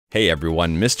Hey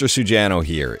everyone, Mr. Sujano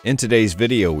here. In today's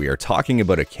video, we are talking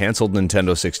about a cancelled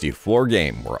Nintendo 64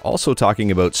 game. We're also talking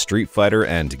about Street Fighter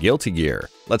and Guilty Gear.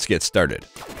 Let's get started.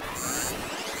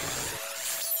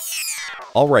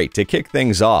 Alright, to kick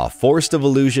things off, Forest of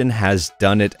Illusion has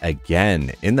done it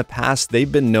again. In the past, they've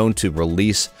been known to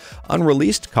release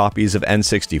unreleased copies of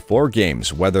N64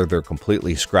 games, whether they're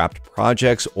completely scrapped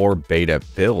projects or beta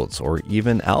builds, or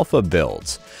even alpha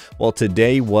builds. Well,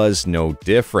 today was no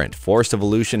different. Forest of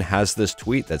Illusion has this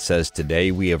tweet that says,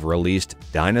 "Today we have released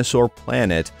Dinosaur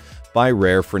Planet by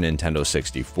Rare for Nintendo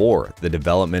 64. The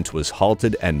development was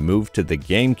halted and moved to the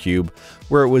GameCube,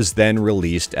 where it was then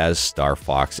released as Star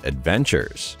Fox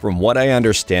Adventures." From what I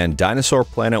understand, Dinosaur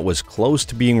Planet was close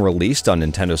to being released on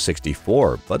Nintendo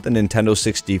 64, but the Nintendo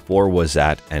 64 was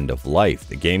at end of life.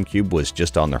 The GameCube was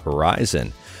just on the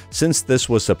horizon. Since this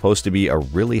was supposed to be a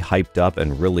really hyped up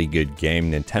and really good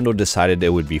game, Nintendo decided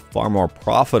it would be far more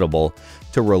profitable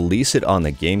to release it on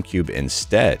the GameCube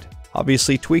instead.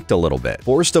 Obviously tweaked a little bit.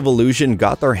 Forest of Illusion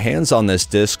got their hands on this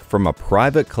disc from a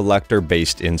private collector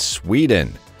based in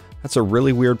Sweden. That's a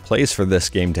really weird place for this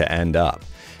game to end up.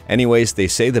 Anyways, they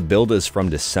say the build is from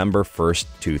December 1st,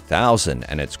 2000,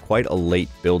 and it's quite a late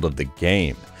build of the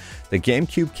game. The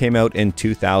GameCube came out in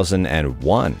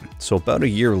 2001, so about a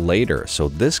year later, so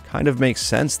this kind of makes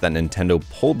sense that Nintendo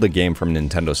pulled the game from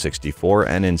Nintendo 64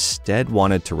 and instead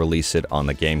wanted to release it on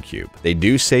the GameCube. They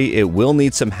do say it will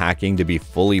need some hacking to be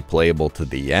fully playable to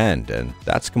the end, and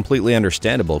that's completely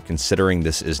understandable considering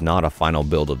this is not a final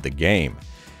build of the game.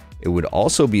 It would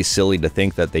also be silly to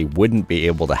think that they wouldn't be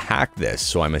able to hack this,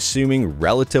 so I'm assuming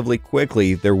relatively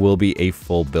quickly there will be a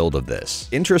full build of this.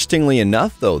 Interestingly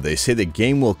enough though, they say the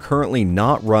game will currently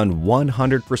not run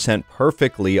 100%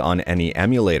 perfectly on any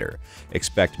emulator.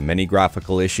 Expect many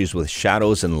graphical issues with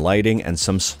shadows and lighting and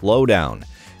some slowdown.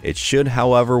 It should,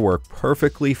 however, work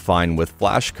perfectly fine with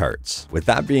flashcards. With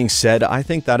that being said, I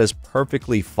think that is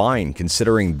perfectly fine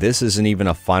considering this isn't even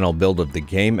a final build of the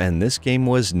game and this game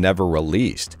was never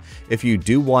released. If you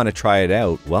do want to try it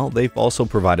out, well, they've also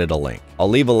provided a link. I'll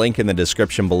leave a link in the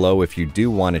description below if you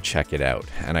do want to check it out.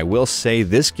 And I will say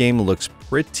this game looks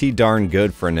pretty darn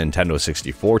good for a Nintendo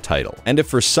 64 title. And if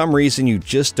for some reason you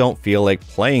just don't feel like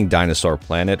playing Dinosaur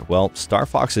Planet, well, Star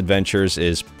Fox Adventures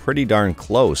is pretty darn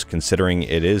close considering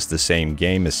it is the same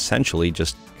game, essentially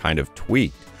just kind of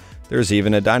tweaked. There's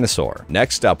even a dinosaur.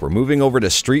 Next up, we're moving over to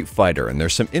Street Fighter, and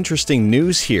there's some interesting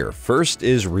news here. First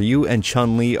is Ryu and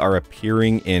Chun-Li are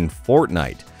appearing in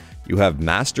Fortnite. You have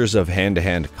masters of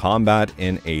hand-to-hand combat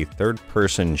in a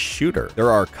third-person shooter. There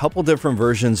are a couple different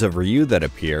versions of Ryu that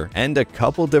appear, and a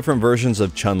couple different versions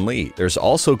of Chun-Li. There's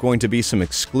also going to be some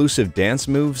exclusive dance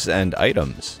moves and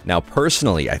items. Now,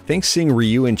 personally, I think seeing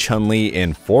Ryu and Chun-Li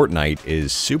in Fortnite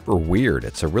is super weird.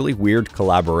 It's a really weird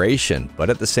collaboration,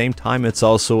 but at the same time, it's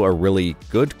also a really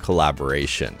good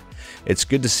collaboration. It's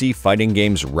good to see fighting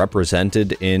games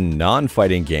represented in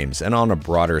non-fighting games and on a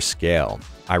broader scale.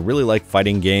 I really like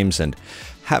fighting games, and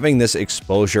having this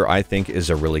exposure I think is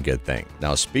a really good thing.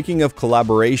 Now, speaking of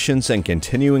collaborations and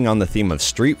continuing on the theme of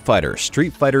Street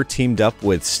Fighter teamed up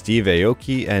with Steve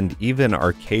Aoki and even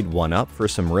Arcade 1-Up for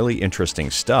some really interesting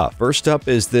stuff. First up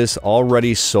is this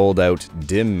already sold out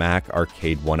Dim Mak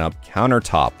Arcade 1-Up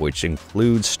countertop, which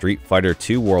includes Street Fighter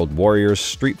 2 World Warriors,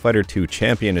 Street Fighter 2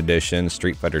 Champion Edition,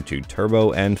 Street Fighter 2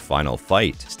 Turbo, and Final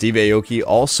Fight. Steve Aoki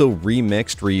also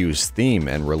remixed Ryu's theme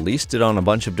and released it on a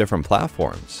bunch of different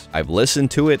platforms. I've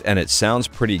listened to it and it sounds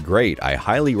pretty great. I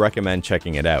highly recommend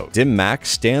checking it out. Dim Mak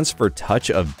stands for Touch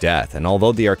of Death, and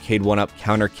although the Arcade 1-Up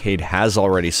countercade has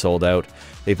already sold out,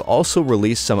 they've also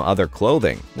released some other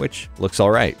clothing, which looks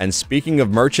alright. And speaking of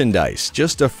merchandise,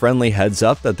 just a friendly heads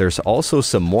up that there's also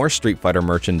some more Street Fighter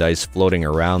merchandise floating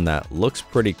around that looks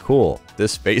pretty cool.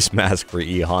 This face mask for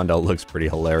E Honda looks pretty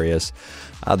hilarious.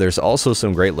 There's also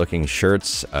some great looking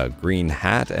shirts, a green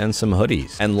hat, and some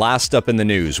hoodies. And last up in the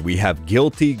news, we have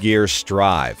Guilty Gear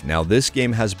Strive. Now, this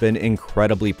game has been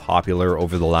incredibly popular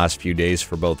over the last few days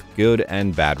for both good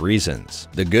and bad reasons.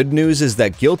 The good news is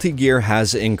that Guilty Gear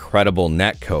has incredible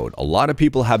netcode. A lot of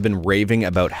people have been raving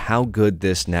about how good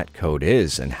this netcode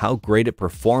is and how great it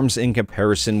performs in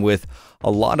comparison with a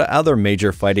lot of other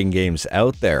major fighting games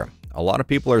out there. A lot of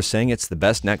people are saying it's the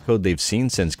best netcode they've seen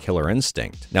since Killer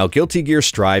Instinct. Now, Guilty Gear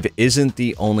Strive isn't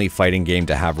the only fighting game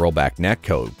to have rollback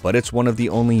netcode, but it's one of the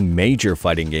only major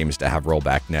fighting games to have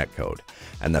rollback netcode.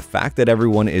 And the fact that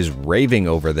everyone is raving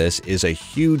over this is a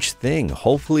huge thing.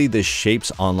 Hopefully this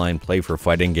shapes online play for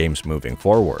fighting games moving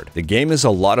forward. The game is a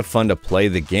lot of fun to play,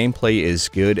 the gameplay is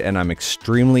good, and I'm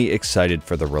extremely excited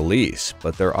for the release.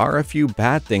 But there are a few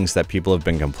bad things that people have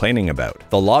been complaining about.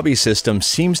 The lobby system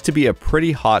seems to be a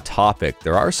pretty hot topic topic,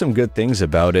 there are some good things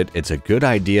about it. It's a good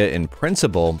idea in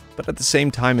principle, but at the same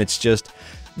time, it's just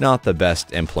not the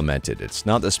best implemented. It's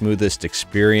not the smoothest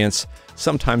experience.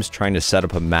 Sometimes trying to set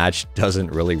up a match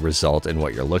doesn't really result in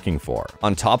what you're looking for.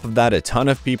 On top of that, a ton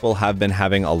of people have been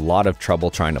having a lot of trouble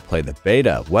trying to play the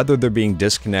beta, whether they're being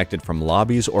disconnected from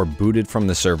lobbies or booted from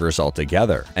the servers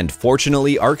altogether. And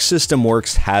fortunately, Arc System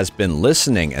Works has been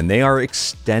listening, and they are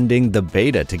extending the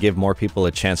beta to give more people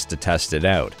a chance to test it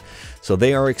out. So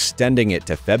they are extending it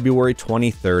to February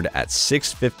 23rd at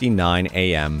 6:59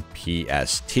 a.m.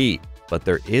 PST. But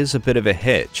there is a bit of a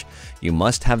hitch. You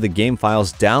must have the game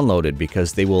files downloaded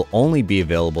because they will only be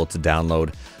available to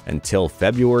download until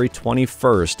February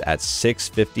 21st at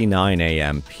 6:59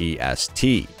 a.m.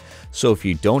 PST. So if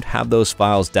you don't have those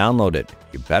files downloaded,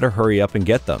 you better hurry up and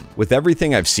get them. With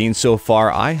everything I've seen so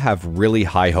far, I have really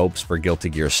high hopes for Guilty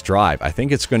Gear Strive. I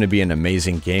think it's going to be an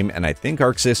amazing game, and I think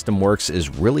Arc System Works is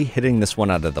really hitting this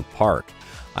one out of the park.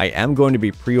 I am going to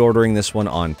be pre-ordering this one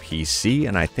on PC,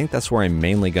 and I think that's where I'm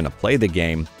mainly going to play the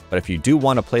game. But if you do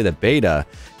want to play the beta,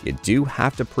 you do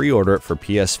have to pre-order it for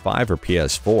PS5 or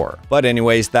PS4. But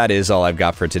anyways, that is all I've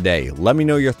got for today. Let me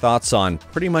know your thoughts on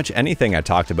pretty much anything I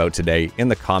talked about today in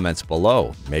the comments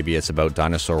below. Maybe it's about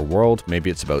Dinosaur World, maybe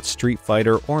it's about Street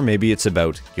Fighter, or maybe it's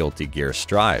about Guilty Gear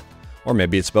Strive. Or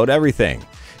maybe it's about everything.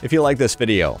 If you like this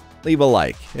video, leave a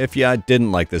like. If you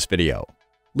didn't like this video,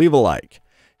 leave a like.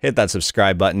 Hit that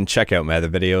subscribe button, check out my other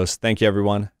videos. Thank you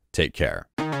everyone, take care.